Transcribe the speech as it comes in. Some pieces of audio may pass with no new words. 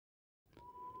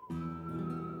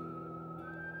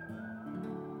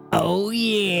Oh,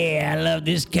 yeah, I love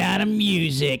this kind of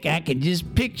music. I can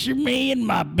just picture me and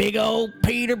my big old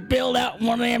Peterbilt out in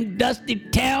one of them dusty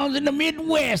towns in the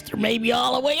Midwest, or maybe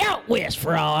all the way out west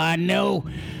for all I know.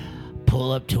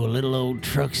 Pull up to a little old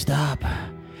truck stop,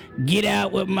 get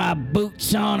out with my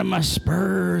boots on and my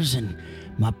spurs and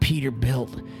my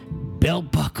Peterbilt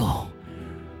belt buckle.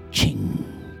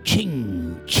 Ching,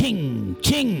 ching, ching,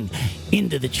 ching.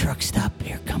 Into the truck stop,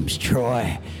 here comes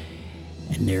Troy.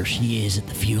 And there she is at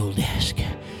the fuel desk.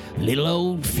 Little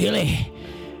old filly.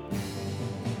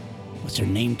 What's her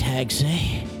name tag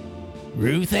say?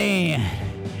 Ruth Ann.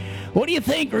 What do you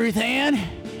think, Ruth Ann?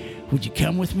 Would you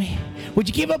come with me? Would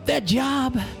you give up that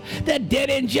job? That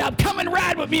dead-end job? Come and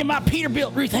ride with me in my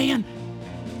Peterbilt, Ruth Ann.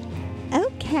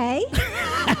 Okay.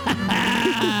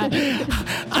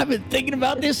 I've been thinking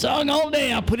about this song all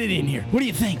day. I'll put it in here. What do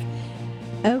you think?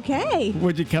 Okay.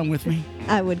 Would you come with me?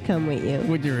 I would come with you.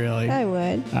 Would you really? I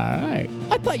would. All right.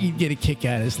 I thought you'd get a kick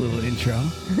out of this little intro.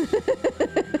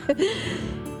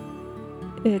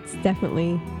 It's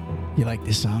definitely... You like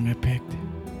this song I picked?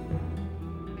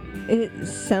 It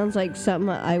sounds like something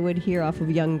I would hear off of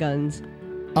Young Guns.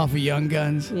 Off of Young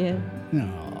Guns? Yeah. No.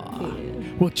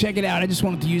 Yeah. Well, check it out. I just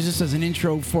wanted to use this as an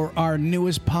intro for our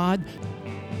newest pod.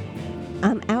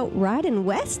 I'm out riding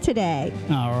west today.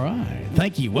 All right.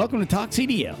 Thank you. Welcome to Talk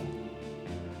CDL.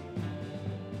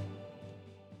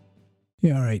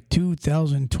 Yeah, all right.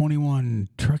 2021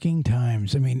 trucking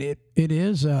times. I mean, it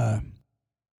is a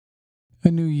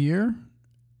new year.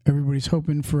 Everybody's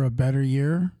hoping for a better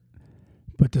year,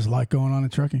 but there's a lot going on in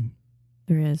trucking.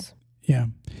 There is. Yeah.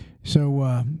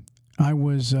 So I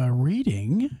was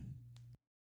reading.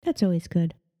 That's always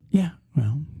good. Yeah.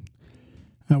 Well,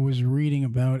 I was reading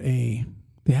about they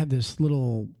had this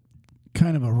little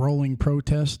kind of a rolling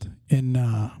protest in,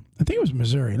 I think it was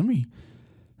Missouri. Let me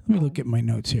look at my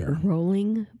notes here.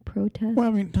 Rolling protest? Well,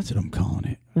 I mean, that's what I'm calling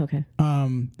it. Okay.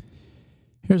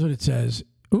 Here's what it says.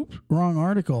 Oops, wrong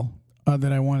article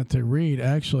that I wanted to read,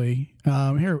 actually.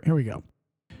 Here we go.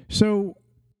 So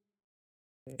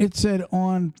it said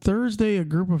on Thursday, a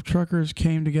group of truckers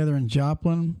came together in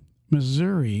Joplin,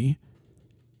 Missouri,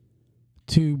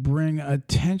 to bring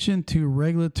attention to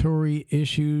regulatory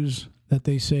issues that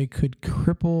they say could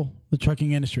cripple the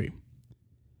trucking industry.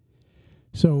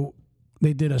 So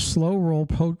they did a slow roll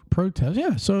protest.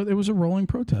 Yeah, so it was a rolling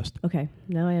protest. Okay,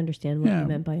 now I understand what you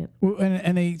meant by it. Well,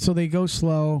 and they go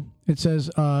slow. It says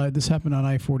this happened on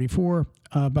I-44.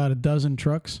 About a dozen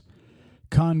trucks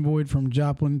convoyed from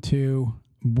Joplin to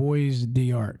Boise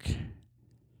d'Arc,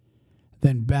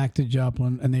 then back to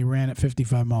Joplin, and they ran at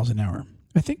 55 miles an hour.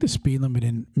 I think the speed limit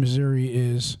in Missouri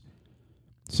is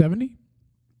 70.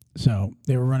 So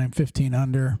they were running 15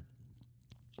 under,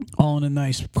 all in a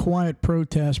nice quiet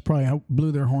protest, probably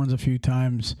blew their horns a few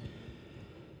times,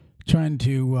 trying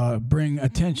to bring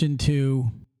attention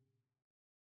to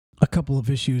a couple of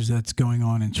issues that's going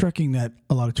on in trucking that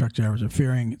a lot of truck drivers are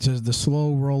fearing. It says the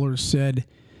slow rollers said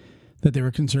that they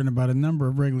were concerned about a number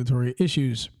of regulatory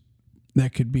issues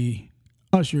that could be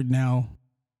ushered now.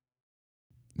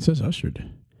 It says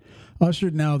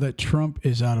ushered now that Trump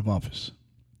is out of office.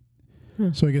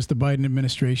 So I guess the Biden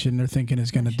administration, they're thinking, is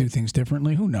going to do things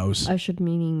differently. Who knows? Ushered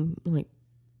meaning like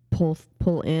pull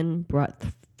in, brought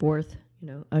forth,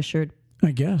 ushered.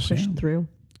 I guess. Pushed through.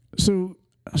 So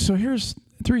here's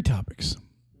three topics.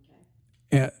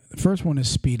 The first one is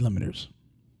speed limiters.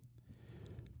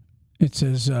 It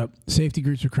says safety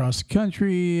groups across the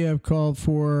country have called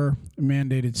for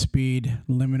mandated speed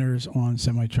limiters on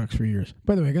semi-trucks for years.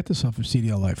 By the way, I got this off of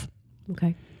CDL Life.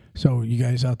 Okay. So you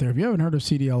guys out there, if you haven't heard of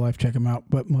CDL Life, check them out.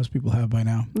 But most people have by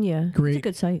now. Yeah, great, it's a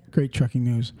good site. Great trucking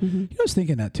news. Mm-hmm. I was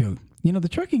thinking that too. The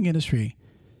trucking industry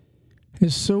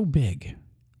is so big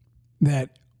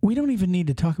that we don't even need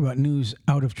to talk about news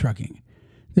out of trucking.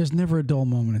 There's never a dull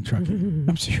moment in trucking.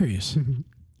 I'm serious.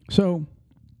 So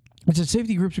it said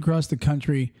safety groups across the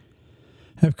country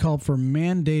have called for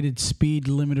mandated speed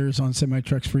limiters on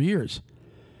semi-trucks for years,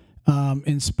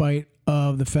 in spite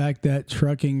of the fact that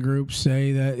trucking groups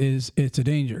say that it's a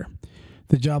danger.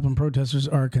 The Joplin protesters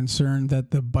are concerned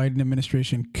that the Biden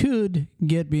administration could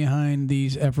get behind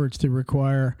these efforts to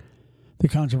require the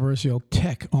controversial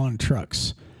tech on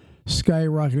trucks,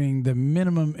 skyrocketing the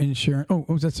minimum insurance.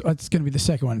 That's going to be the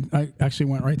second one. I actually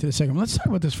went right to the second one. Let's talk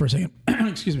about this for a second.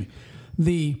 Excuse me.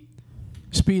 The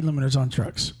speed limiters on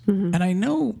trucks. Mm-hmm. And I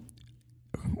know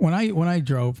when I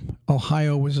drove,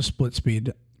 Ohio was a split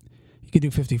speed. You could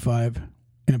do 55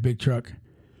 in a big truck.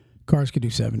 Cars could do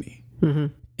 70.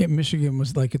 Mm-hmm. Michigan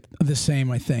was like the same,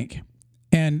 I think.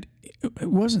 And it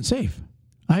wasn't safe.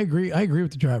 I agree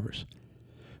with the drivers.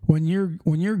 When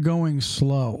you're going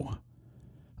slow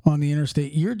on the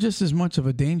interstate, you're just as much of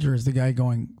a danger as the guy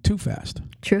going too fast.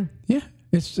 True. Yeah,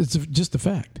 it's just a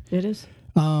fact. It is.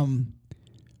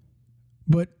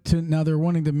 But now they're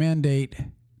wanting to mandate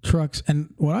trucks,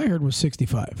 and what I heard was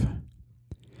 65.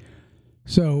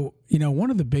 So,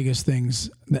 one of the biggest things,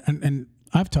 and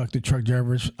I've talked to truck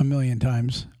drivers a million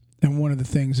times, and one of the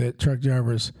things that truck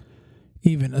drivers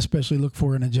even especially look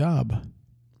for in a job,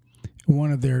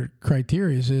 one of their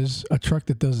criteria is a truck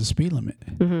that does the speed limit.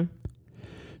 Mm-hmm.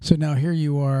 So now here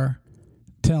you are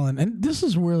telling, and this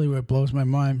is really what blows my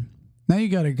mind. Now you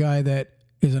got a guy that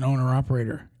is an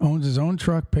owner-operator, owns his own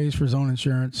truck, pays for his own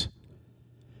insurance,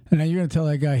 and now you're going to tell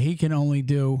that guy he can only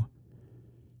do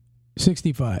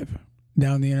 65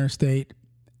 down the interstate,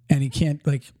 and he can't,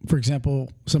 like, for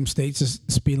example, some states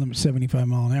the speed limit 75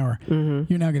 mile an hour.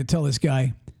 Mm-hmm. You're now going to tell this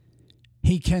guy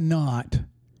he cannot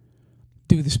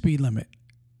do the speed limit.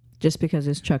 Just because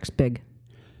his truck's big.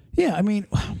 Yeah, I mean...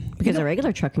 Because a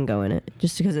regular truck can go in it.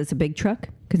 Just because it's a big truck?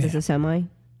 Because it's a semi?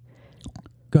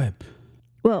 Go ahead.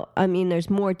 Well, I mean, there's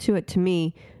more to it to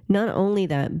me. Not only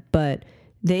that, but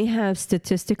they have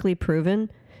statistically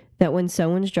proven that when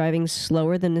someone's driving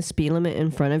slower than the speed limit in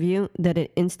front of you, that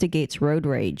it instigates road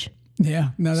rage. Yeah,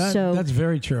 no, that's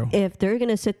very true. If they're going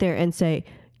to sit there and say,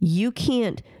 you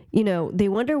can't, they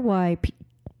wonder why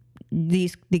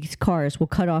these cars will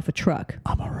cut off a truck.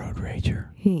 I'm a road rager.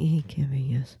 He can be,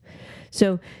 yes.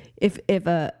 So if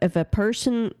a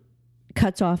person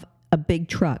cuts off a big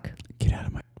truck, get out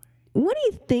of my way. What do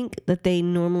you think that they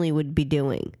normally would be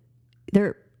doing?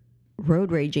 They're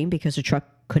road raging because the truck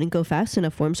couldn't go fast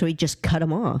enough for him, so he just cut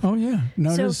him off. Oh yeah.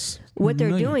 So what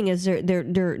they're doing is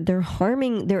they're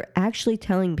harming. They're actually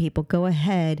telling people, go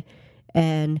ahead,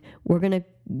 and we're gonna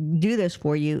do this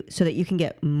for you so that you can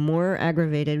get more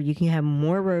aggravated, you can have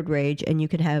more road rage, and you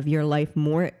can have your life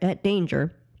more at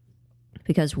danger.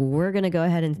 Because we're going to go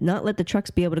ahead and not let the trucks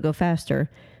be able to go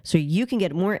faster so you can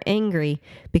get more angry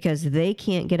because they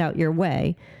can't get out your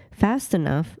way fast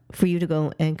enough for you to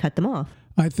go and cut them off.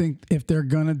 I think if they're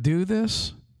going to do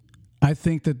this, I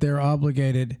think that they're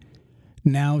obligated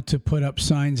now to put up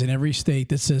signs in every state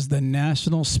that says the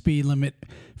national speed limit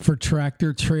for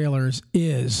tractor trailers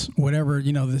is whatever,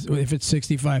 if it's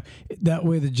 65. That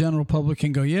way the general public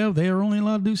can go, yeah, they are only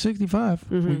allowed to do 65.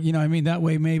 Mm-hmm. That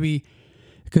way maybe...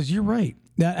 Because you're right.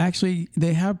 That actually,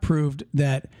 they have proved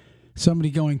that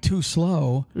somebody going too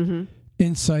slow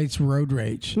incites road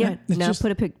rage. Yeah. Put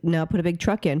a big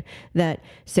truck in that,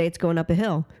 say it's going up a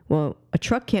hill. Well, a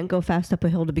truck can't go fast up a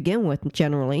hill to begin with.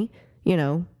 Generally,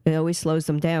 it always slows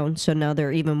them down. So now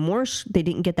they're even more. They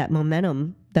didn't get that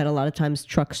momentum that a lot of times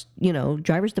trucks.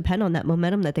 Drivers depend on that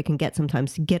momentum that they can get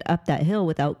sometimes to get up that hill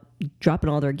without dropping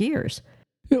all their gears.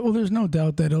 Yeah, well, there's no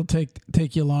doubt that it'll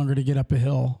take you longer to get up a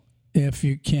hill. If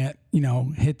you can't,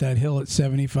 hit that hill at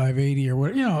 75, 80 or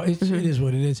what, it is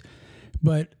what it is.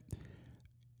 But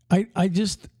I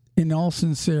just, in all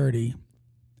sincerity,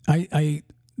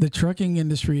 the trucking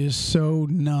industry is so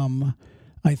numb,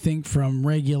 I think, from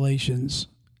regulations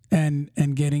and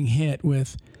getting hit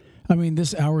with,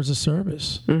 this hours of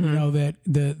service, that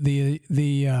the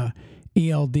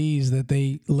ELDs that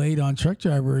they laid on truck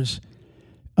drivers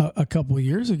a couple of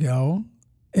years ago,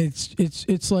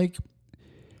 it's like,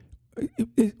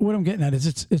 what I'm getting at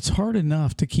is it's hard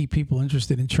enough to keep people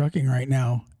interested in trucking right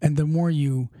now, and the more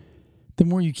you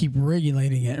keep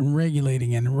regulating it,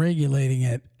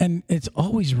 and it's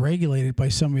always regulated by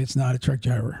somebody that's not a truck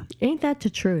driver. Ain't that the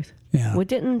truth? Yeah. Well,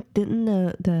 didn't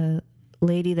the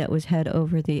lady that was head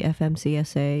over the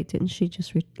FMCSA, didn't she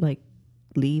just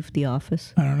leave the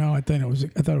office? I don't know. I thought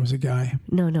it was a guy.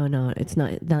 No. It's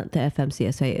not the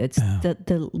FMCSA. It's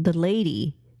the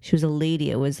lady. She was a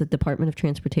lady. It was the Department of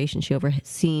Transportation. She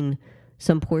overseen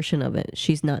some portion of it.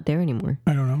 She's not there anymore.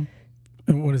 I don't know.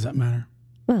 And what does that matter?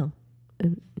 Well,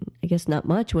 I guess not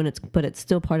much but it's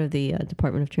still part of the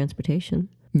Department of Transportation.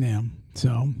 Yeah.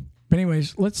 So, but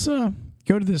anyways, let's go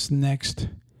to this next.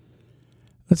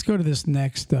 Let's go to this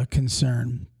next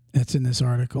concern that's in this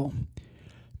article: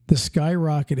 the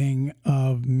skyrocketing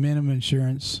of minimum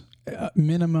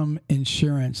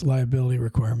insurance liability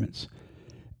requirements,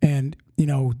 and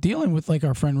dealing with like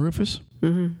our friend Rufus.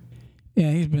 Mm-hmm.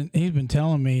 Yeah, he's been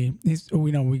telling me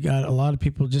we got a lot of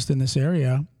people just in this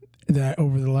area that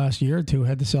over the last year or two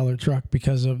had to sell their truck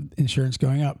because of insurance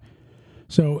going up.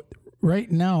 So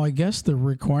right now, I guess the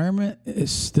requirement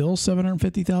is still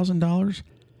 $750,000,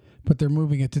 but they're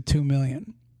moving it to $2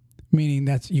 million, meaning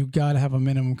that's you got to have a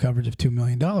minimum coverage of $2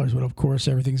 million. But of course,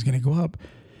 everything's going to go up.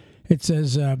 It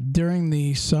says during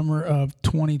the summer of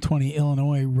 2020,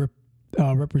 Illinois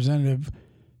Representative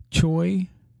Choi,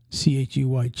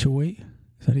 Chuy, Choi,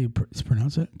 is that how you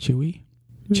pronounce it? Chewy?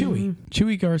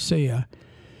 Chewy Garcia,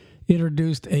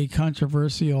 introduced a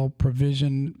controversial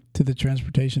provision to the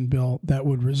transportation bill that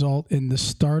would result in the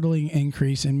startling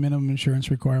increase in minimum insurance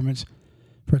requirements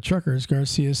for truckers.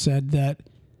 Garcia said that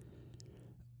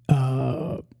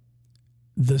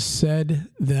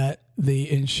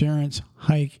the insurance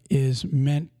hike is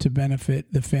meant to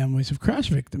benefit the families of crash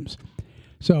victims.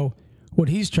 So what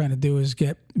he's trying to do is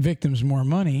get victims more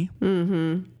money.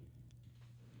 Mm-hmm.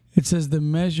 It says the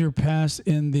measure passed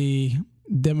in the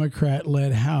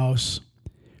Democrat-led House,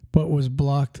 but was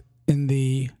blocked in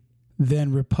the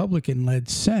then Republican-led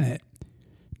Senate.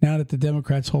 Now that the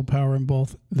Democrats hold power in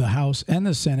both the House and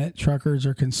the Senate, truckers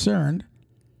are concerned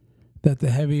that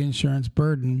the heavy insurance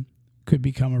burden could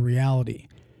become a reality.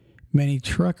 Many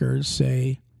truckers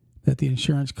say that the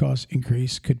insurance cost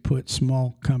increase could put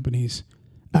small companies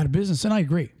out of business, and I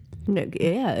agree.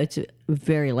 Yeah, it's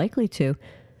very likely to.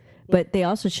 But they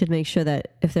also should make sure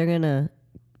that if they're going to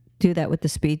do that with the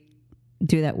speed,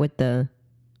 do that with the,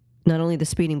 not only the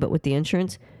speeding, but with the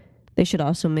insurance, they should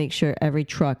also make sure every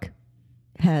truck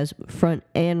has front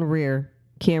and rear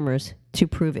cameras to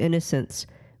prove innocence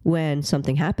when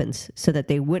something happens, so that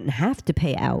they wouldn't have to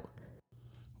pay out.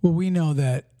 Well, we know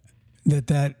that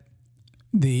the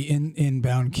the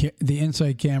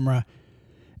inside camera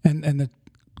and the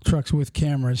trucks with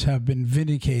cameras have been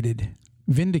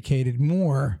vindicated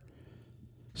more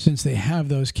since they have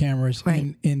those cameras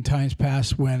in times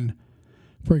past when,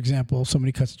 for example,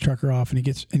 somebody cuts a trucker off and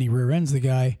he rear ends the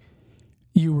guy.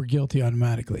 You were guilty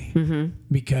automatically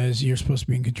because you're supposed to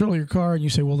be in control of your car, and you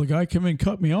say, well, the guy came in and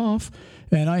cut me off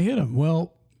and I hit him.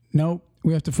 Well, no,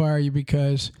 we have to fire you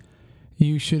because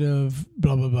you should have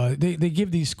blah, blah, blah. They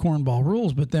give these cornball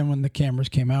rules, but then when the cameras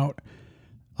came out,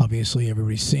 obviously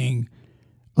everybody's seeing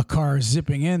a car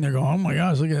zipping in. They're going, oh my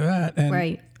gosh, look at that.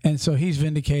 And, and so he's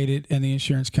vindicated, and the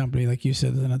insurance company, like you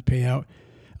said, doesn't have to pay out.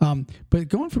 But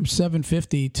going from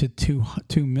 $750 to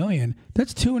 $2 million,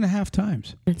 that's 2.5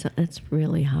 times. That's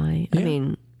really high. Yeah. I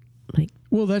mean,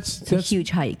 that's a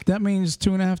huge hike. That means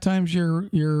 2.5 times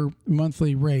your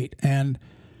monthly rate, and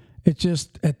it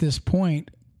just at this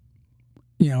point,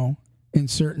 with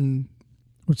certain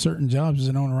jobs as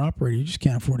an owner operator, you just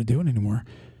can't afford to do it anymore.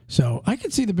 So I can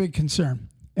see the big concern.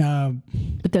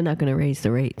 But they're not going to raise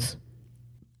the rates.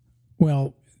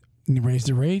 Well, you raise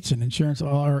the rates and insurance,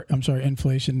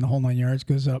 inflation, the whole 9 yards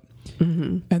goes up.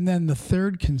 Mm-hmm. And then the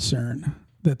third concern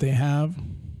that they have,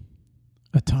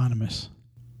 autonomous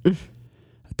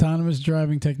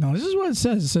driving technology. This is what it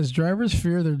says. It says drivers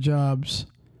fear their jobs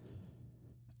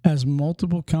as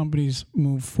multiple companies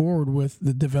move forward with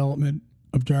the development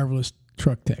of driverless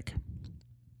truck tech.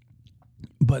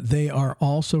 But they are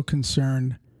also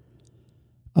concerned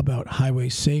about highway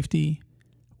safety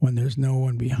when there's no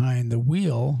one behind the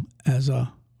wheel as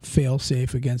a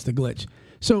fail-safe against a glitch.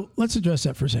 So let's address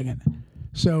that for a second.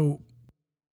 So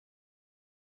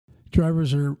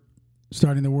drivers are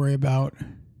starting to worry about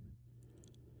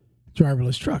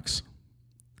driverless trucks.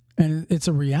 And it's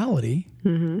a reality.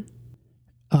 Mm-hmm.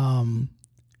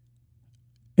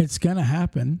 It's going to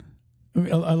happen. I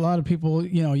mean, a lot of people,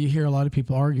 you hear a lot of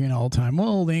people arguing all the time.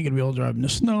 Well, they ain't going to be able to drive in the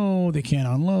snow. They can't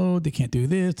unload. They can't do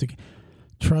this.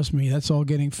 Trust me, that's all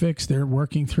getting fixed. They're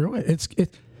working through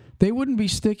it. They wouldn't be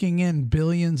sticking in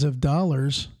billions of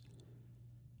dollars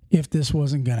if this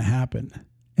wasn't going to happen.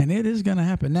 And it is going to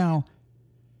happen. Now,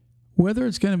 whether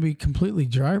it's going to be completely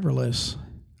driverless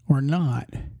or not,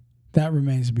 that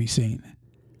remains to be seen.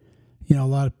 A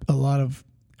lot of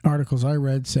articles I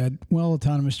read said, well,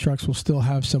 autonomous trucks will still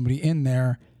have somebody in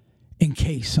there in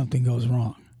case something goes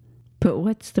wrong. But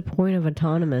what's the point of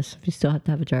autonomous if you still have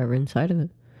to have a driver inside of it?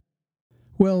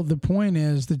 Well, the point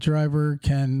is the driver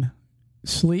can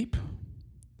sleep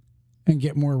and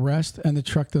get more rest, and the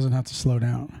truck doesn't have to slow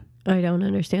down. I don't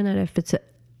understand that. If it's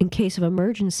in case of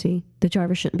emergency, the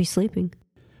driver shouldn't be sleeping.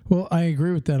 Well, I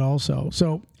agree with that also.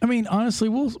 So, I mean, honestly,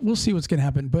 we'll see what's going to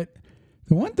happen. But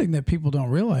the one thing that people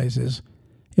don't realize is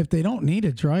if they don't need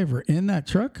a driver in that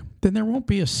truck, then there won't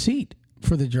be a seat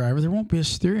for the driver. There won't be a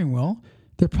steering wheel.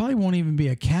 There probably won't even be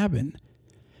a cabin.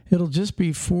 It'll just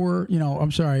be it'll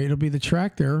be the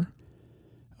tractor,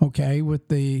 okay, with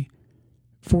the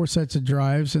 4 sets of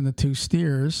drives and the 2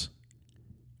 steers,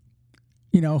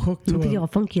 hooked to it'll be all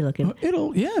funky looking.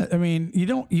 I mean,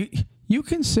 you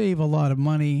can save a lot of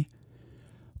money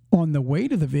on the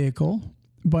weight of the vehicle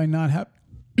by not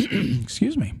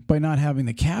by not having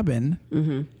the cabin.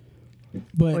 Mm-hmm.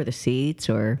 But or the seats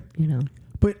or,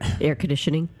 but air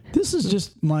conditioning. This is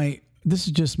just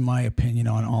my opinion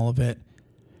on all of it.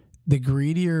 The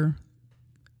greedier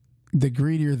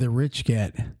the rich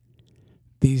get,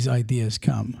 these ideas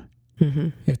come. Mm-hmm.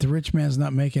 If the rich man's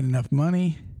not making enough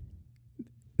money,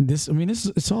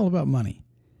 it's all about money.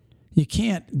 You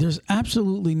can't, there's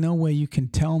absolutely no way you can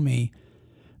tell me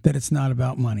that it's not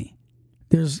about money.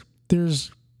 There's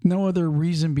no other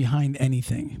reason behind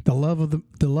anything. The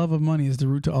love of money is the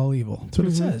root to all evil. That's what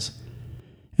it says.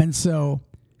 And so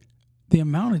the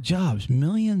amount of jobs,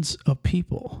 millions of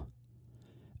people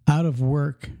out of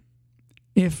work.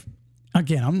 If,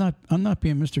 again, I'm not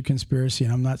being Mr. Conspiracy,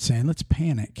 and I'm not saying let's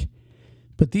panic,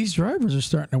 but these drivers are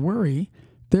starting to worry.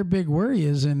 Their big worry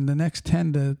is in the next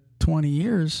 10 to 20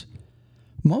 years,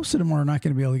 most of them are not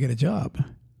going to be able to get a job.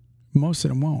 Most of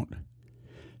them won't.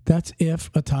 That's if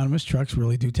autonomous trucks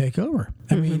really do take over.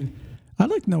 I mean, I'd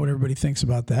like to know what everybody thinks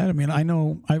about that. I mean, I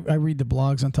know I read the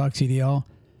blogs on TalkCDL,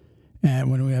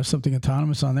 and when we have something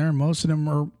autonomous on there, and most of them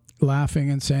are laughing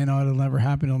and saying, oh, it'll never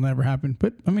happen.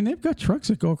 But, I mean, they've got trucks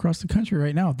that go across the country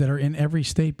right now that are in every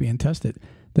state being tested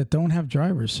that don't have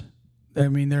drivers. I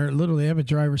mean, they have a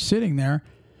driver sitting there,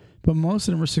 but most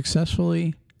of them are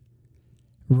successfully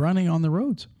running on the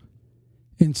roads,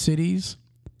 in cities,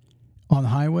 on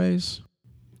highways.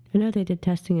 I know they did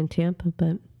testing in Tampa,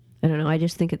 but I don't know. I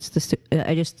just think it's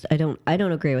I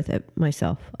don't agree with it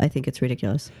myself. I think it's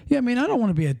ridiculous. Yeah, I mean, I don't want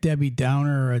to be a Debbie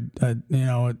Downer or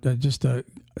just a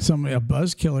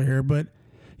buzz killer here, but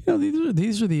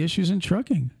these are the issues in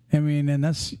trucking. I mean, and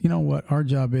that's what our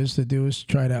job is to do, is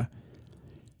try to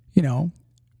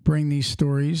bring these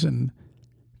stories and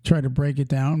try to break it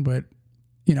down. But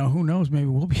who knows? Maybe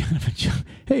we'll be out of a job.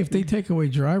 Hey, if they take away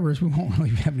drivers, we won't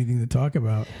really have anything to talk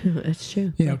about. That's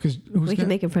true. Because we can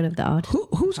make in front of the odd.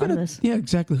 Who's going to? Yeah,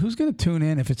 exactly. Who's going to tune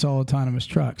in if it's all autonomous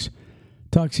trucks?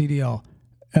 TalkCDL,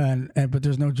 but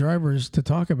there's no drivers to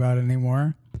talk about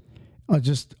anymore.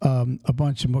 Just a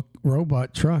bunch of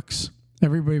robot trucks.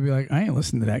 Everybody be like, I ain't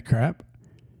listening to that crap.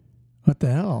 What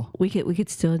the hell? We could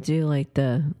still do like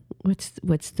what's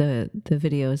the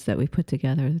videos that we put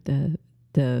together,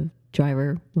 the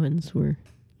driver ones were,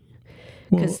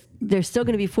 because there's still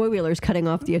going to be 4-wheelers cutting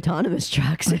off the autonomous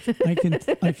trucks. I can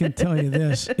tell you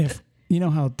this: if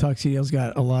how TalkCDL's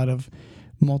got a lot of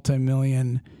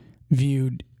multi-million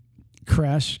viewed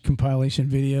crash compilation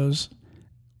videos.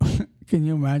 Can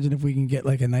you imagine if we can get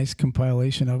like a nice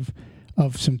compilation of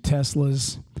some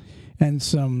Teslas and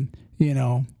some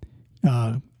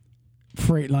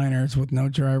Freightliners with no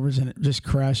drivers and it just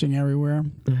crashing everywhere?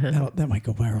 That might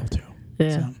go viral too.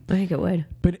 Yeah, so, I think it would.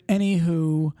 But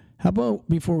anywho, how about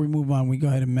before we move on, we go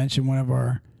ahead and mention one of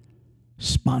our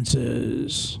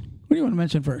sponsors. What do you want to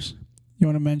mention first? You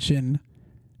want to mention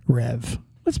Rev?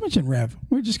 Let's mention Rev.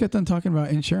 We just got done talking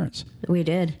about insurance. We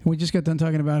did. We just got done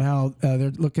talking about how they're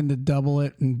looking to double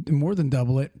it and more than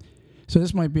double it. So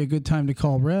this might be a good time to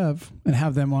call Rev and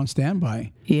have them on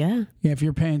standby. Yeah. If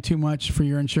you're paying too much for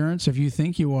your insurance, if you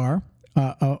think you are,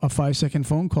 a 5-second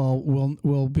phone call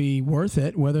will be worth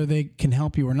it, whether they can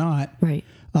help you or not. Right.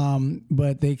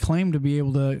 But they claim to be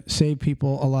able to save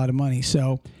people a lot of money.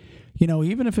 So,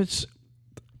 even if it's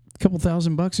a couple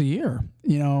 $1,000 a year,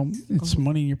 it's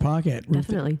money in your pocket.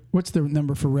 Definitely. What's the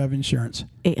number for Rev Insurance?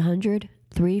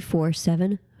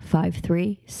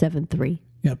 800-347-5373.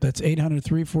 Yep, that's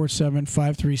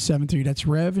 800-347-5373. That's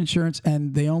Rev Insurance,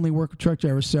 and they only work with truck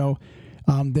drivers, so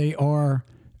they are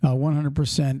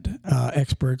 100%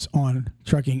 experts on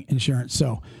trucking insurance.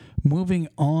 So, moving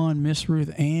on, Miss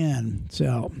Ruth Ann.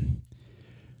 So,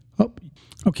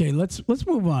 okay, let's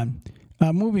move on.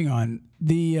 Moving on.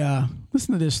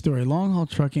 Listen to this story. Long haul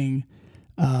trucking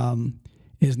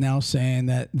is now saying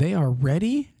that they are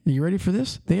ready. Are you ready for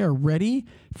this? They are ready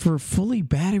for fully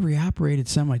battery operated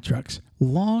semi trucks,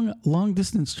 long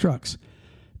distance trucks.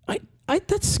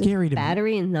 That's scary to me.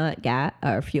 Battery and not gas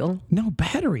or fuel? No,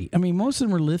 battery. I mean, most of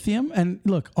them are lithium. And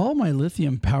look, all my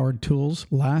lithium powered tools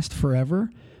last forever,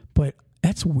 but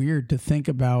that's weird to think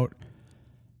about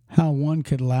how one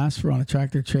could last on a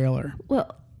tractor trailer.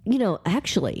 Well,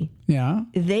 actually, yeah,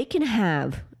 they can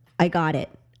have, I got it.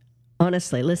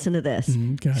 Honestly, listen to this.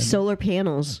 Solar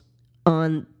panels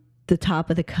on the top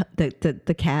of the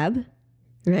cab,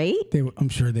 right? I'm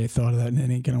sure they thought of that and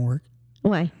it ain't going to work.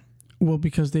 Why? Well,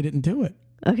 because they didn't do it.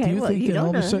 Okay, do you think that all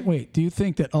of a sudden, do you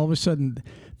think that all of a sudden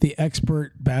the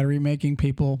expert battery making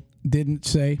people didn't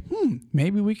say,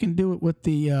 maybe we can do it with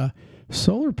the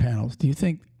solar panels? Do you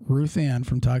think Ruth Ann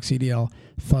from TalkCDL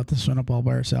thought this one up all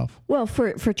by herself? Well,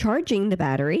 for charging the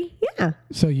battery, yeah.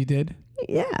 So you did?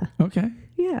 Yeah. Okay.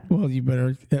 Yeah. Well, you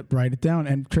better write it down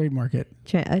and trademark it.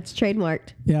 It's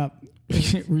trademarked. Yeah.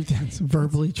 It's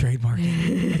verbally trademarked.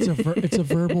 It's a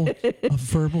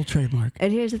verbal trademark.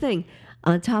 And here's the thing.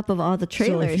 On top of all the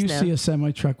trailers, so if you see a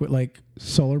semi truck with like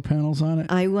solar panels on it,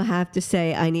 I will have to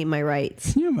say I need my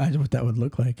rights. Can you imagine what that would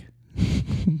look like?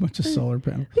 A bunch of solar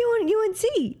panels. You wouldn't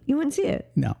see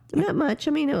it. No. Not much.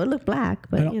 I mean, it would look black,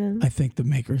 but I think the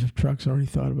makers of trucks already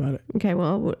thought about it. Okay,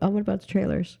 well, what about the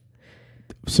trailers?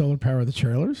 Solar power the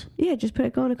trailers? Yeah, just put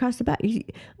it going across the back.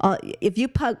 If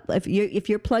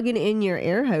you're plugging in your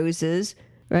air hoses,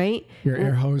 right? Your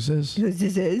air hoses.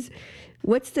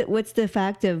 What's the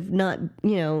fact of not,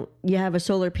 you have a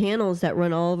solar panels that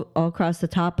run all across the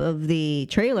top of the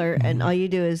trailer, and all you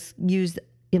do is use,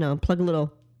 plug a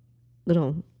little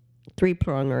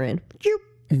 3-pronger in.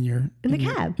 In the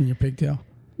cab. In your pigtail.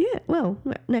 Yeah, well,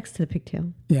 next to the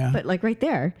pigtail. Yeah. But like right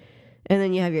there. And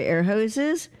then you have your air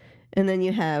hoses, and then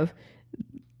you have...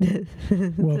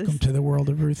 Welcome to the world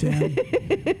of Ruth Ann.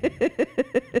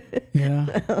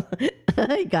 Yeah.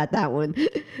 I got that one.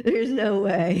 There's no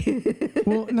way.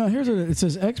 Well, no, here's what it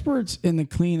says. Experts in the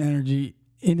clean energy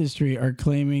industry are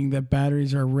claiming that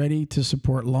batteries are ready to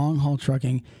support long-haul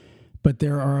trucking, but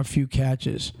there are a few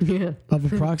catches. Yeah.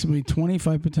 Of approximately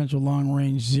 25 potential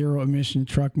long-range zero-emission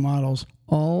truck models,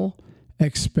 all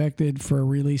expected for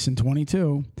release in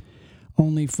 2022,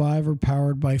 only 5 are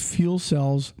powered by fuel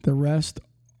cells. The rest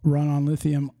run on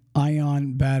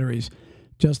lithium-ion batteries.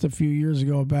 Just a few years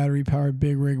ago, a battery-powered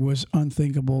big rig was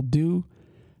unthinkable due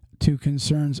to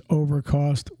concerns over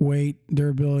cost, weight,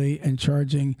 durability, and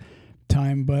charging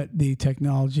time, but the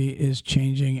technology is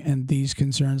changing, and these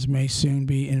concerns may soon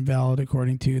be invalid,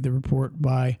 according to the report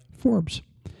by Forbes.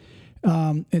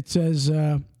 It says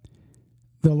the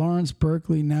Lawrence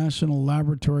Berkeley National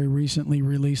Laboratory recently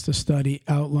released a study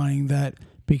outlining that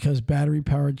because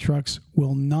battery-powered trucks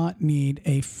will not need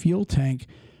a fuel tank,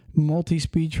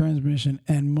 multi-speed transmission,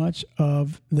 and much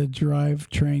of the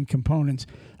drivetrain components,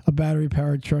 a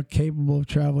battery-powered truck capable of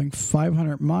traveling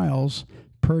 500 miles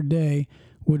per day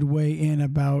would weigh in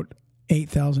about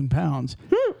 8,000 pounds.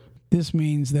 This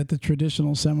means that the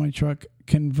traditional semi-truck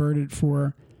converted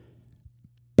for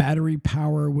battery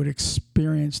power would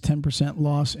experience 10%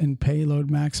 loss in payload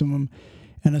maximum,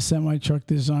 and a semi-truck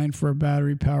designed for a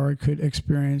battery power could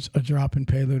experience a drop in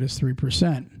payload as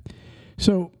 3%.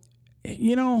 So,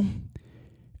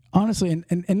 honestly,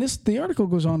 and the article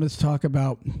goes on to talk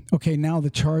about, okay, now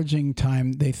the charging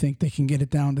time, they think they can get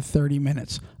it down to 30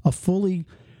 minutes. A fully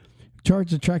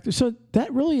charged tractor. So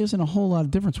that really isn't a whole lot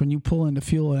of difference when you pull into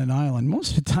fuel at an island.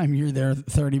 Most of the time you're there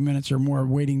 30 minutes or more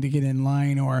waiting to get in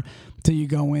line, or till you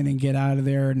go in and get out of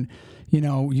there and,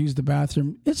 use the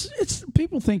bathroom. It's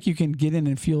people think you can get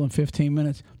in fuel in 15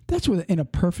 minutes. That's in a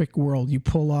perfect world. You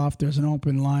pull off, there's an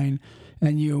open line,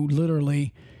 and you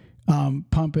literally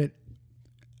pump it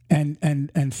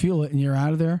and fuel it, and you're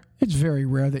out of there. It's very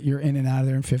rare that you're in and out of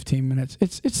there in 15 minutes.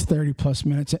 It's 30 plus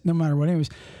minutes, no matter what. Anyways,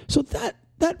 so that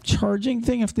charging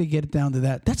thing, if they get it down to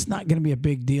that's not going to be a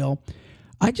big deal.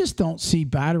 I just don't see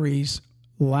batteries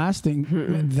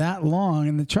lasting that long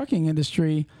in the trucking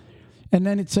industry. And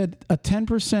then it said a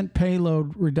 10%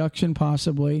 payload reduction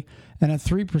possibly, and a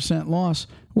 3% loss.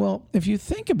 Well, if you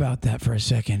think about that for a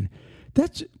second,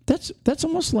 that's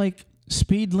almost like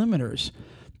speed limiters.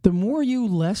 The more you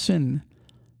lessen,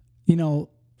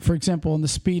 for example, in the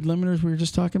speed limiters we were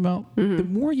just talking about, the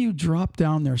more you drop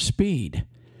down their speed,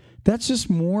 that's just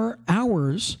more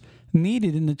hours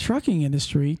needed in the trucking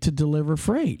industry to deliver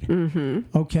freight.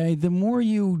 Okay, the more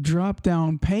you drop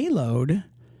down payload,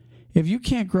 if you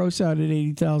can't gross out at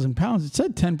 80,000 pounds, it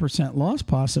said 10% loss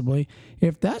possibly.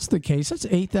 If that's the case, that's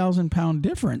 8,000 pound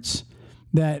difference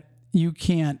that you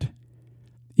can't,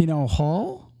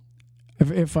 haul.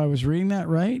 If I was reading that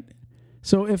right.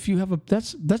 So if you have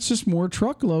that's just more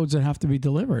truckloads that have to be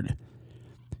delivered.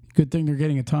 Good thing they're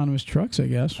getting autonomous trucks, I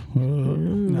guess.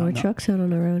 More trucks out on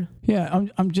the road. Yeah,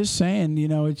 I'm just saying,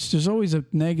 there's always a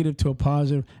negative to a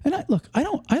positive. And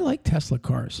I like Tesla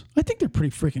cars. I think they're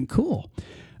pretty freaking cool.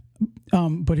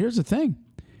 But here's the thing.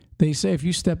 They say if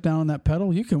you step down on that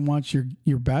pedal, you can watch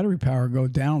your battery power go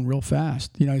down real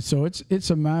fast. So it's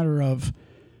a matter of,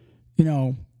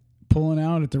 pulling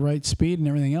out at the right speed and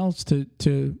everything else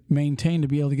to maintain, to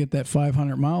be able to get that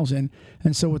 500 miles in.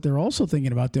 And so what they're also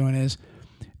thinking about doing is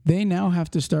they now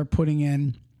have to start putting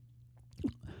in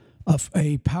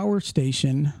a power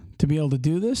station to be able to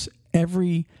do this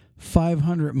every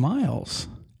 500 miles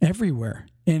everywhere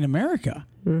in America.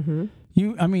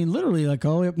 Literally, like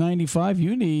all the way up 95,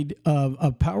 you need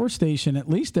a power station at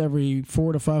least every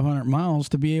 400 to 500 miles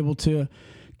to be able to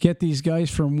get these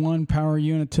guys from one power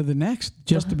unit to the next,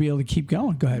 just to be able to keep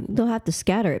going. Go ahead. They'll have to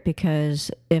scatter it, because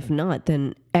if not,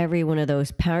 then every one of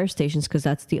those power stations, because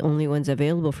that's the only ones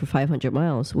available for 500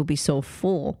 miles, will be so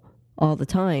full all the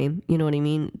time. You know what I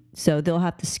mean? So they'll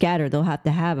have to scatter. They'll have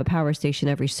to have a power station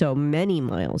every so many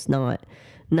miles, not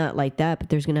not like that, but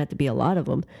there's going to have to be a lot of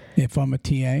them. If I'm a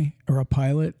TA or a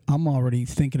pilot, I'm already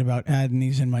thinking about adding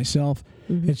these in myself.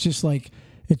 It's just like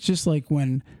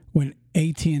when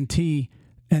AT&T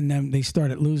and them, they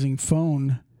started losing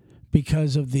phone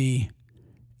because of the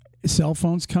cell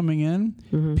phones coming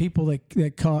in. People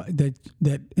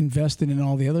that invested in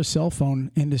all the other cell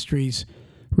phone industries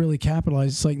really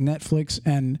capitalized. It's like Netflix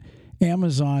and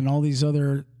Amazon, all these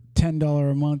other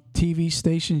 $10 a month TV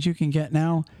stations you can get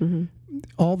now.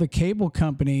 All the cable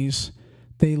companies,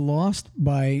 they lost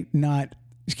by not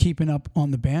keeping up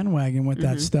on the bandwagon with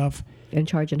that stuff and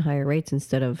charging higher rates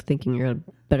instead of thinking you're gonna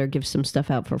better give some stuff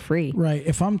out for free. Right.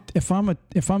 If I'm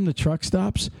the truck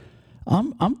stops,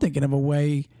 I'm thinking of a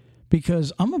way,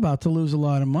 because I'm about to lose a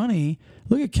lot of money.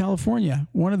 Look at California.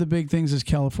 One of the big things is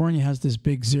California has this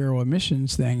big zero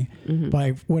emissions thing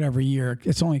by whatever year.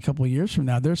 It's only a couple of years from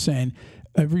now. They're saying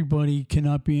everybody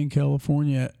cannot be in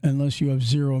California unless you have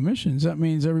zero emissions. That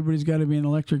means everybody's got to be an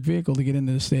electric vehicle to get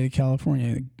into the state of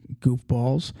California.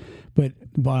 Goofballs. But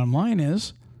the bottom line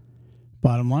is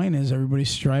everybody's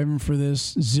striving for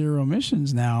this zero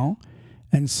emissions now.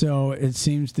 And so it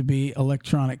seems to be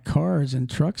electronic cars and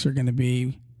trucks are going to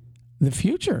be the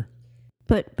future.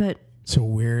 But so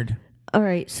weird. All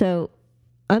right, so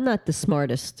I'm not the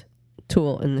smartest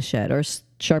tool in the shed, or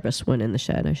sharpest one in the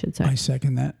shed, I should say. I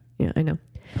second that. Yeah, I know.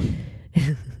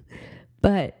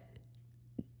 But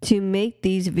to make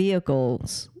these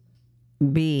vehicles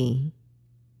be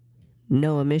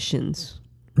no emissions,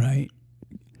 right?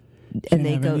 And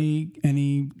they go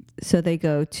any. So they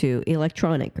go to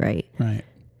electronic, right? Right.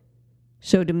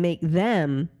 So to make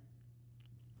them,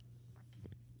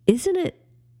 isn't it?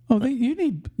 Oh, you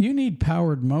need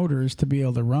powered motors to be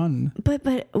able to run. But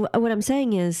what I'm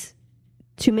saying is,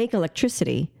 to make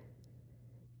electricity,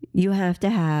 you have to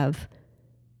have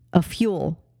a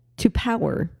fuel to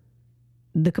power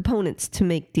the components to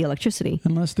make the electricity.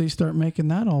 Unless they start making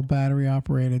that all battery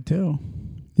operated too,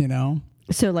 you know?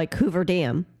 So like Hoover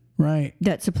Dam. Right.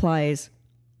 That supplies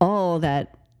all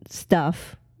that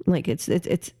stuff. Like it's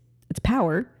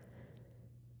power.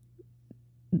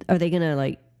 Are they going to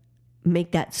like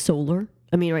make that solar?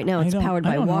 I mean, right now it's powered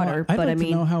by water, I'd like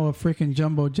to know how a freaking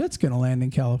jumbo jet's going to land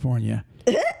in California.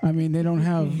 I mean, they don't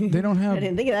have. I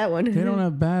didn't think of that one. They don't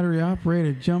have battery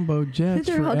operated jumbo jets.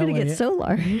 They're all going to get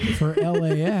solar for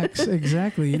LAX.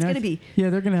 Exactly. It's going to be.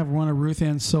 Yeah, they're going to have one of Ruth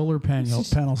Ann's solar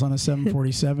panels on a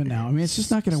 747 now. I mean, it's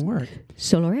just not going to work.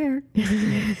 Solar air.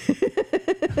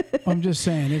 I'm just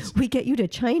saying, we get you to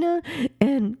China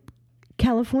and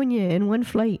California in one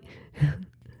flight.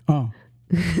 Oh.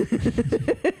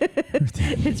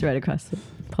 It's right across the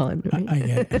pond. Right? I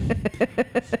get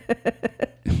it.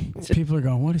 People are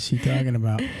going, what is he talking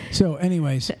about? So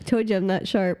anyways. I told you I'm not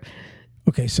sharp.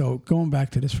 Okay, so going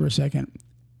back to this for a second.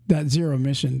 That zero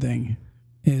emission thing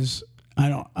is,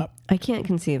 I can't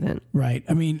conceive it. Right.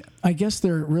 I mean, I guess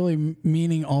they're really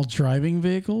meaning all driving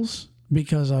vehicles,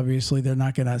 because obviously they're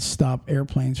not going to stop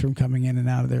airplanes from coming in and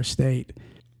out of their state.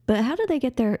 But how do they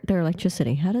get their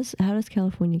electricity? How does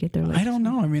California get their electricity? I don't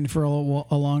know. I mean, for a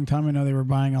long time, I know they were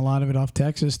buying a lot of it off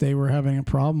Texas. They were having a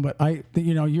problem, but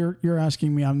you're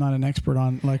asking me. I'm not an expert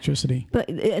on electricity.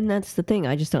 And that's the thing.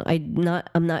 I just don't.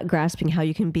 I'm not grasping how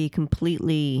you can be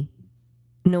completely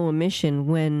no emission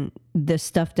when the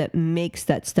stuff that makes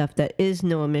that stuff that is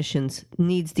no emissions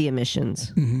needs the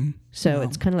emissions. Mm-hmm. So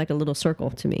it's kind of like a little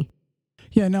circle to me.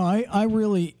 Yeah. No.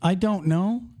 I don't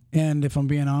know. And if I'm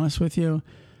being honest with you.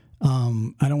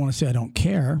 I don't want to say I don't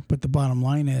care, but the bottom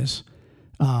line is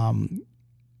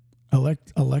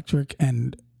electric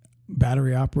and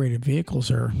battery operated vehicles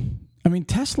are, I mean,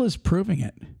 Tesla's proving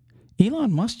it.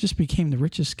 Elon Musk just became the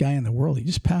richest guy in the world. He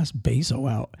just passed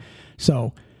Bezos out.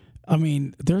 So, I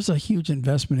mean, there's a huge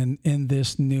investment in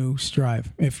this new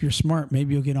Strive. If you're smart,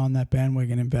 maybe you'll get on that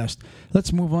bandwagon and invest.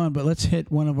 Let's move on, but let's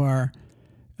hit one of our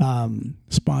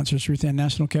sponsors, Ruth Ann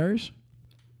National Carriers.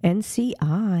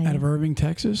 NCI. Out of Irving,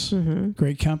 Texas. Mm-hmm.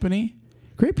 Great company.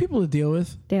 Great people to deal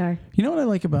with. They are. You know what I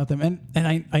like about them? And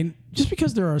I just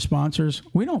because they're our sponsors,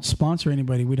 we don't sponsor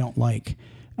anybody we don't like,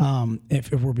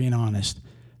 if we're being honest.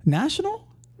 National,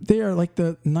 they are like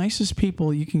the nicest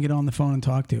people you can get on the phone and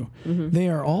talk to. Mm-hmm. They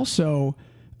are also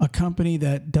a company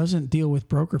that doesn't deal with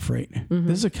broker freight. Mm-hmm.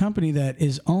 This is a company that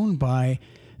is owned by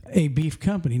a beef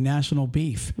company, National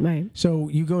Beef. Right. So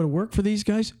you go to work for these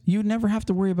guys, you never have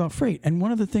to worry about freight. And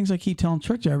one of the things I keep telling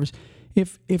truck drivers,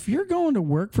 if you're going to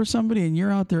work for somebody and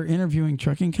you're out there interviewing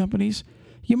trucking companies,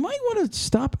 you might want to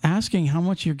stop asking how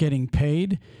much you're getting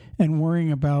paid and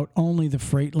worrying about only the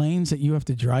freight lanes that you have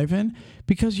to drive in,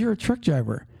 because you're a truck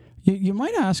driver. You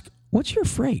might ask, what's your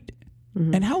freight?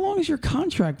 And how long is your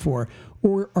contract for?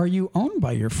 Or are you owned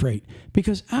by your freight?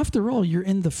 Because after all, you're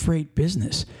in the freight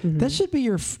business. That should be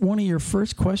one of your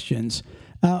first questions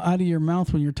out of your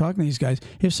mouth when you're talking to these guys.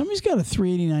 If somebody's got a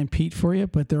 389 Pete for you,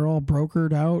 but they're all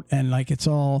brokered out and like it's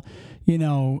all,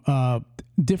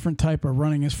 different type of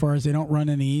running as far as they don't run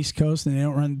in the East Coast and they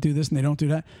don't do this and they don't do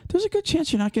that, there's a good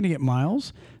chance you're not going to get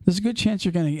miles. There's a good chance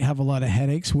you're going to have a lot of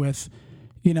headaches with,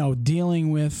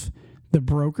 dealing with the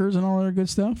brokers and all that good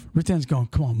stuff. Rutan's going,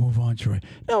 come on, move on, Troy.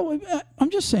 No, I'm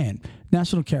just saying.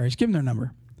 National carriers, give them their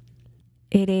number.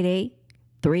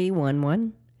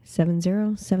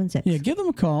 888-311-7076. Yeah, give them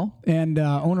a call. And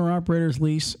owner-operators,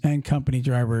 lease, and company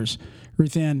drivers.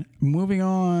 Ruthan, moving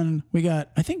on. We got,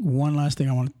 I think, one last thing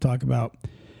I want to talk about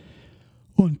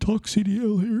on Talk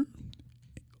CDL here.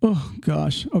 Oh,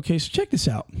 gosh. Okay, so check this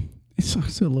out. It's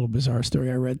a little bizarre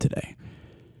story I read today.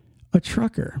 A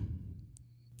trucker,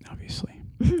 obviously,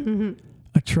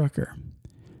 a trucker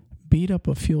beat up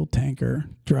a fuel tanker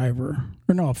driver,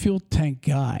 a fuel tank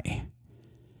guy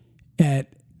at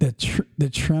the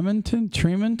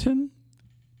Tremonton,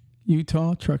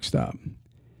 Utah truck stop.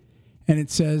 And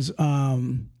it says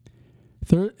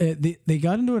they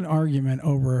got into an argument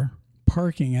over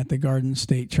parking at the Garden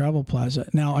State Travel Plaza.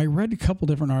 Now, I read a couple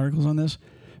different articles on this.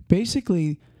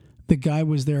 Basically, the guy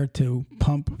was there to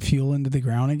pump fuel into the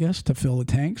ground, I guess, to fill the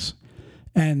tanks.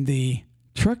 And the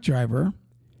truck driver,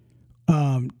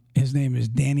 his name is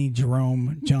Danny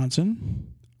Jerome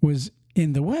Johnson, was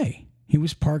in the way. He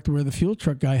was parked where the fuel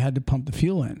truck guy had to pump the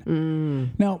fuel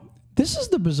in. Now, this is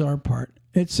the bizarre part.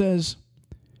 It says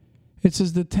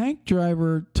the tank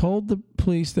driver told the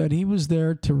police that he was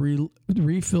there to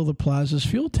refill the plaza's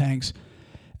fuel tanks,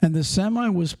 and the semi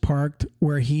was parked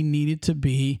where he needed to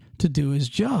be to do his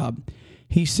job.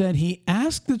 He said he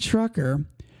asked the trucker,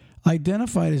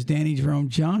 identified as Danny Jerome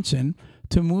Johnson,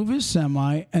 to move his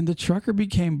semi, and the trucker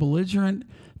became belligerent.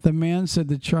 The man said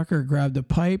the trucker grabbed a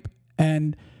pipe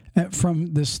and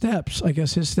from the steps, I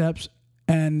guess his steps,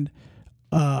 and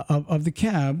of the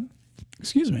cab,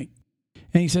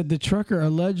 and he said the trucker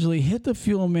allegedly hit the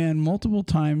fuel man multiple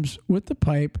times with the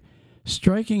pipe,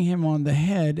 striking him on the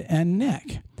head and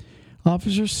neck.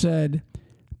 Officers said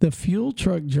the fuel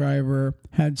truck driver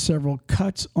had several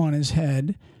cuts on his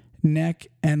head, neck,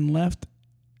 and left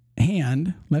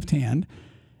hand,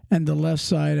 and the left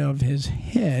side of his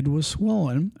head was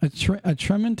swollen. A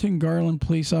Tremonton Garland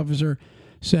police officer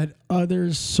said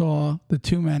others saw the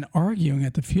two men arguing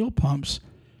at the fuel pumps.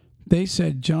 They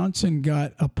said Johnson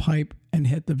got a pipe and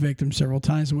hit the victim several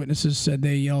times. Witnesses said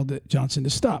they yelled at Johnson to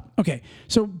stop. Okay,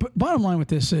 so bottom line with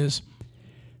this is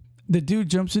the dude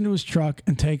jumps into his truck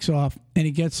and takes off, and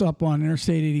he gets up on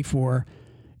Interstate 84,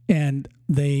 and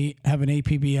they have an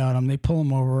APB on him. They pull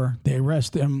him over. They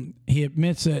arrest him. He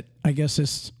admits it. I guess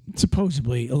this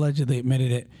allegedly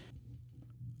admitted it.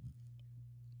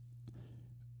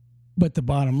 But the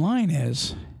bottom line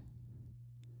is,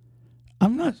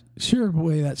 I'm not sure the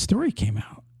way that story came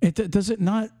out. Does it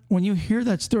not, when you hear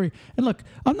that story, and look,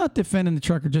 I'm not defending the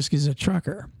trucker just because he's a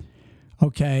trucker,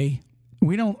 okay?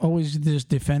 We don't always just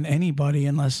defend anybody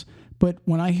but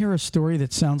when I hear a story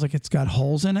that sounds like it's got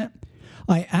holes in it,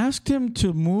 I asked him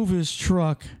to move his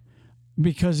truck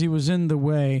because he was in the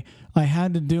way. I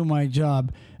had to do my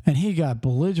job, and he got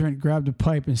belligerent, grabbed a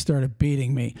pipe, and started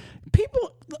beating me.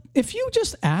 People, if you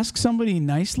just ask somebody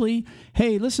nicely,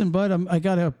 hey, listen, bud, I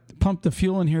got to pump the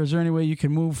fuel in here. Is there any way you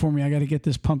can move for me? I got to get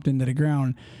this pumped into the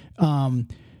ground.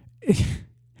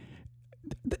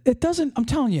 It doesn't, I'm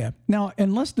telling you. Now,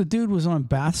 unless the dude was on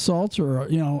bath salts or,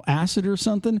 acid or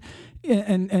something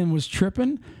and was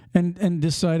tripping and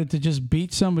decided to just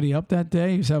beat somebody up that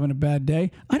day, he was having a bad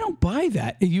day, I don't buy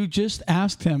that. You just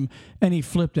asked him and he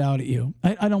flipped out at you.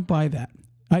 I don't buy that.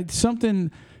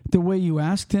 Something, the way you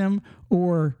asked him,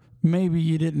 or maybe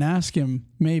you didn't ask him.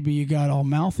 Maybe you got all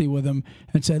mouthy with him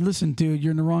and said, listen, dude,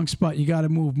 you're in the wrong spot. You got to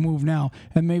move now.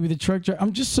 And maybe the truck driver,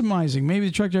 I'm just surmising, maybe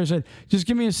the truck driver said, just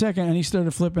give me a second. And he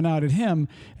started flipping out at him.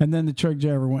 And then the truck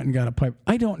driver went and got a pipe.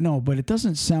 I don't know, but it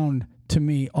doesn't sound to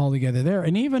me altogether there.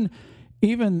 And even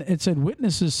it said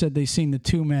witnesses said they seen the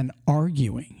two men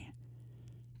arguing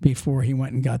before he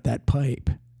went and got that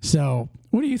pipe. So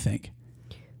what do you think?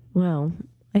 Well,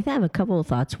 I have a couple of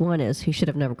thoughts. One is he should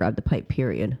have never grabbed the pipe,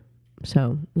 period.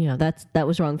 So, that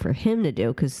was wrong for him to do,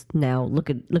 because now look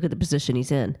at the position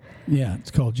he's in. Yeah, it's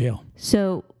called jail.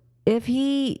 So if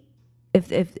the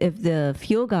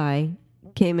fuel guy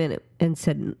came in and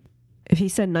said, if he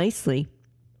said nicely,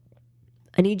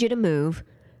 I need you to move,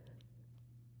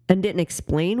 and didn't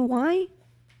explain why,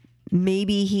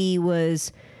 maybe he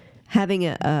was having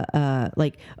a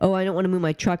like, oh, I don't want to move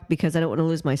my truck because I don't want to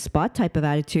lose my spot type of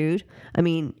attitude. I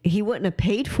mean, he wouldn't have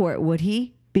paid for it, would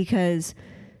he? Because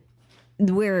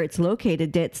where it's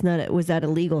located, was that a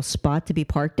legal spot to be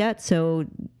parked at? So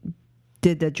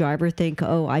did the driver think,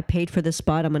 oh, I paid for the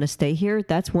spot, I'm going to stay here?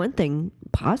 That's one thing,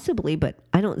 possibly, but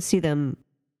I don't see them.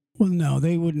 Well, no,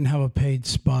 they wouldn't have a paid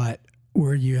spot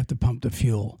where you have to pump the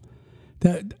fuel.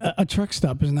 That a truck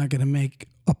stop is not going to make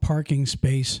a parking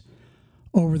space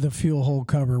over the fuel hole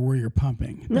cover where you're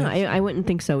pumping. No, I wouldn't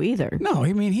think so either. No,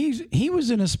 I mean, he was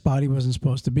in a spot he wasn't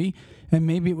supposed to be, and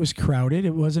maybe it was crowded.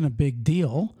 It wasn't a big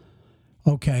deal.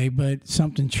 Okay, but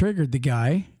something triggered the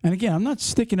guy. And again, I'm not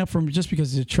sticking up for him just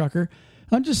because he's a trucker.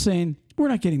 I'm just saying we're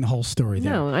not getting the whole story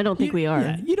there. No, I don't think we are.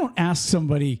 Yeah, you don't ask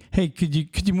somebody, hey, could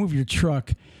you move your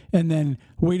truck? And then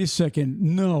wait a second.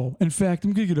 No, in fact,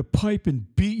 I'm going to get a pipe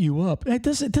and beat you up. It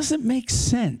doesn't make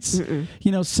sense. Mm-mm.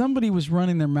 You know, somebody was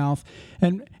running their mouth,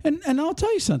 and I'll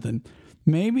tell you something.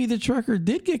 Maybe the trucker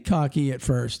did get cocky at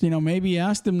first. You know, maybe he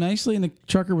asked him nicely, and the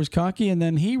trucker was cocky, and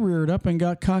then he reared up and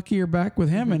got cockier back with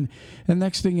him. Mm-hmm. And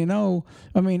next thing you know,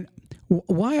 I mean,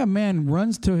 why a man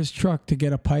runs to his truck to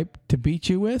get a pipe to beat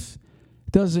you with?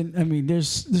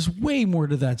 There's way more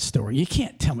to that story. You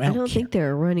can't tell me. I don't think they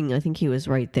were running. I think he was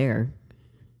right there.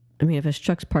 I mean, if his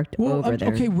truck's parked over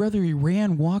there. Okay, whether he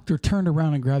ran, walked, or turned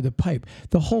around and grabbed a pipe.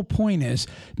 The whole point is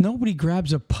nobody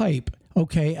grabs a pipe,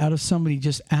 okay, out of somebody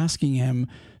just asking him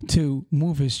to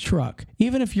move his truck.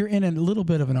 Even if you're in a little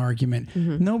bit of an argument,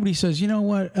 mm-hmm. Nobody says, you know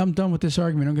what, I'm done with this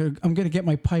argument. I'm gonna get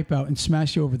my pipe out and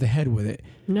smash you over the head with it.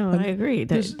 No, I agree.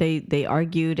 They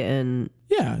argued and...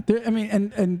 Yeah,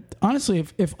 and honestly,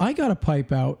 if I got a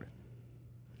pipe out,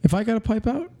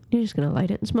 you're just gonna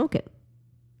light it and smoke it.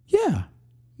 Yeah,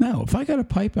 no. If I got a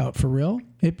pipe out for real,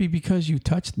 it'd be because you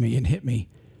touched me and hit me,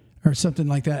 or something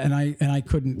like that, and I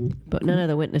couldn't. But none of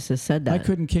the witnesses said that. I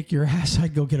couldn't kick your ass.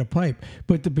 I'd go get a pipe.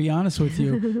 But to be honest with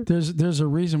you, there's a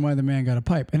reason why the man got a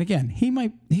pipe. And again,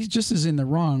 he's just as in the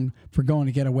wrong for going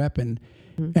to get a weapon,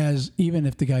 mm-hmm. as even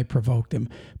if the guy provoked him.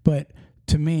 But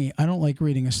to me, I don't like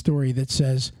reading a story that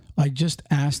says, I just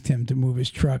asked him to move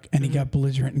his truck and mm-hmm. he got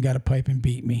belligerent and got a pipe and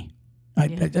beat me. I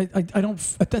don't,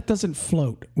 that doesn't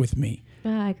float with me.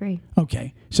 I agree.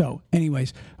 Okay. So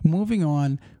anyways, moving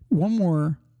on, one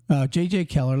more, JJ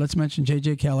Keller. Let's mention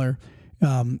JJ Keller,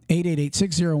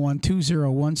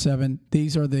 888-601-2017.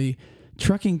 These are the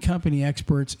trucking company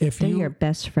experts. They're your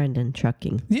best friend in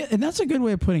trucking. Yeah, and that's a good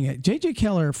way of putting it. JJ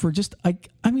Keller for just, I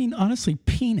mean, honestly,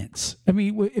 peanuts. I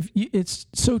mean, it's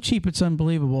so cheap, it's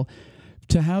unbelievable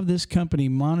to have this company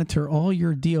monitor all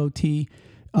your DOT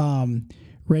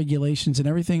regulations and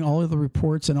everything, all of the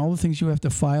reports and all the things you have to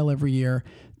file every year.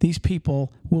 These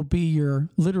people will be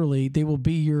they will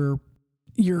be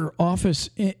your office,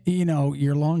 you know,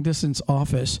 your long distance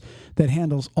office that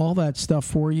handles all that stuff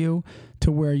for you,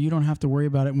 to where you don't have to worry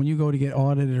about it when you go to get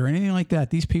audited or anything like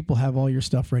that. These people have all your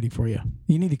stuff ready for you.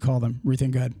 You need to call them. Ruth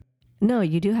and Good. No,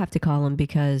 you do have to call them,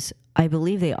 because I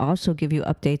believe they also give you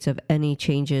updates of any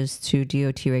changes to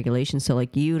DOT regulations. So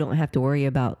like, you don't have to worry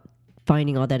about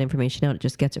finding all that information out. It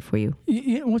just gets it for you.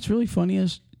 You know, what's really funny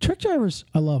is truck drivers,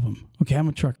 I love them. Okay, I'm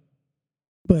a truck,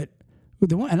 but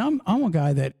I'm a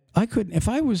guy that I couldn't, if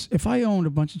I owned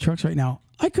a bunch of trucks right now,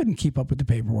 I couldn't keep up with the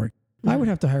paperwork. Mm-hmm. I would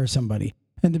have to hire somebody.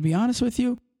 And to be honest with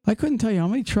you, I couldn't tell you how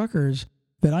many truckers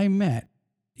that I met,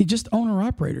 just owner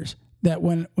operators, that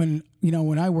when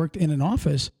I worked in an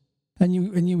office, and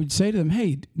you would say to them,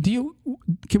 hey,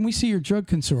 can we see your drug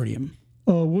consortium?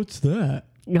 Oh, what's that?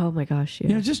 Oh my gosh, yeah.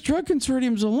 You know, just drug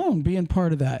consortiums alone being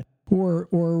part of that, or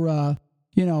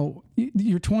you know,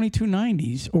 your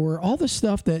 2290s, or all the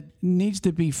stuff that needs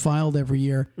to be filed every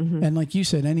year. Mm-hmm. And like you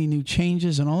said, any new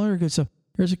changes and all that good stuff.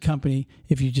 Here's a company,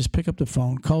 if you just pick up the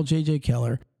phone, call JJ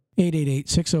Keller,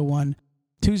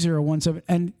 888-601-2017.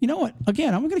 And you know what?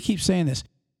 Again, I'm going to keep saying this.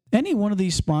 Any one of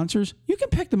these sponsors, you can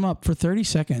pick them up for 30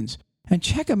 seconds and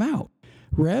check them out.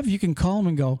 Rev, you can call them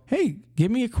and go, hey,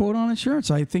 give me a quote on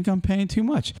insurance. I think I'm paying too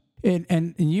much.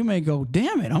 And you may go,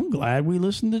 damn it, I'm glad we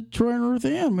listened to Troy and Ruth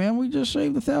Ann, man. We just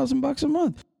saved $1,000 a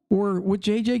month. Or with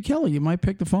JJ Keller, you might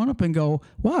pick the phone up and go,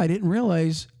 wow, I didn't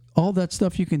realize all that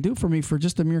stuff you can do for me for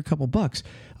just a mere couple bucks.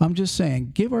 I'm just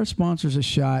saying, give our sponsors a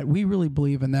shot. We really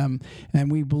believe in them, and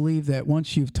we believe that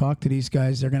once you've talked to these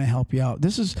guys, they're going to help you out.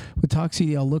 This is what Talk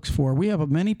CDL looks for. We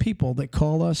have many people that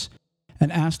call us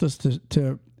and asked us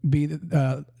to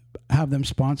have them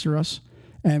sponsor us,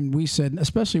 and we said,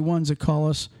 especially ones that call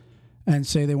us and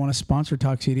say they want to sponsor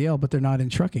Talk CDL, but they're not in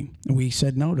trucking. And we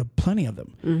said no to plenty of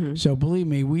them. Mm-hmm. So believe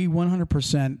me, we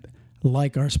 100%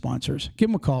 like our sponsors. Give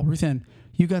them a call. Ruth Ann,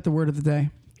 you got the word of the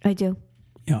day? I do.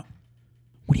 Yeah.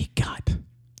 What do you got?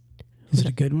 Is it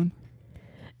a good one?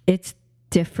 It's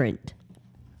different.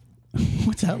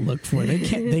 What's that look for?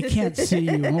 They can't see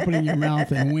you opening your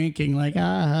mouth and winking like,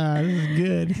 this is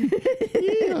good.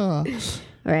 Yeah.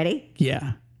 Ready?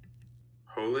 Yeah.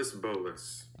 Holus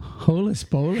bolus. Holus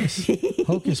bolus.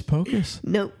 Hocus pocus.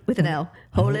 Nope, with an L.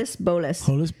 Holus bolus.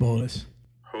 Holus bolus.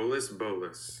 Holus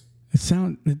bolus.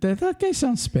 That guy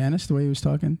sounds Spanish the way he was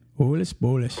talking. Holus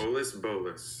bolus. Holus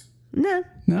bolus. No.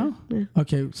 No?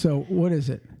 Okay, so what is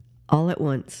it? All at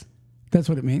once. That's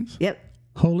what it means? Yep.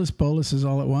 Holus bolus is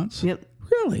all at once? Yep.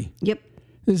 Really? Yep.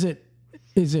 Is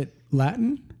it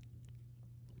Latin?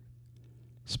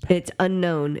 It's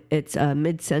unknown. It's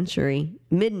mid-century,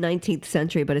 mid-19th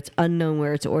century, but it's unknown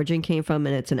where its origin came from,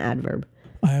 and it's an adverb.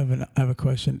 I have a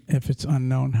question. If it's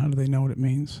unknown, how do they know what it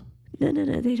means? No.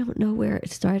 They don't know where it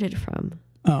started from.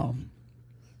 Oh.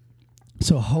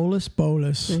 So holus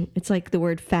bolus. It's like the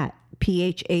word fat.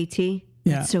 P-H-A-T.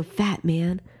 Yeah. It's so fat,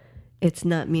 man. It's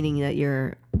not meaning that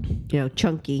you're,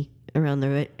 chunky around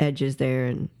the edges there.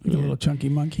 And A little chunky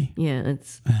monkey. yeah,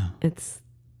 it's,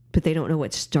 but they don't know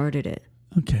what started it.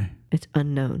 Okay. It's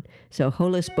unknown. So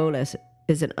holus bolus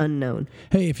is an unknown.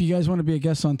 Hey, if you guys want to be a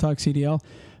guest on Talk CDL,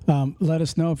 let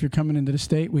us know if you're coming into the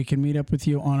state. We can meet up with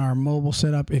you on our mobile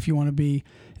setup. If you want to be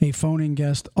a phone-in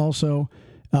guest, also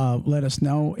let us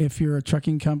know. If you're a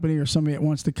trucking company or somebody that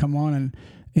wants to come on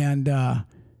and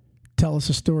tell us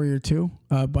a story or two,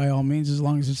 by all means, as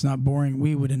long as it's not boring,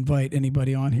 we would invite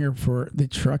anybody on here for the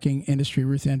trucking industry.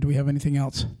 Ruth Ann, do we have anything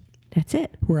else? That's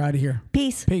it. We're out of here.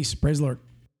 Peace. Peace. Praise the Lord.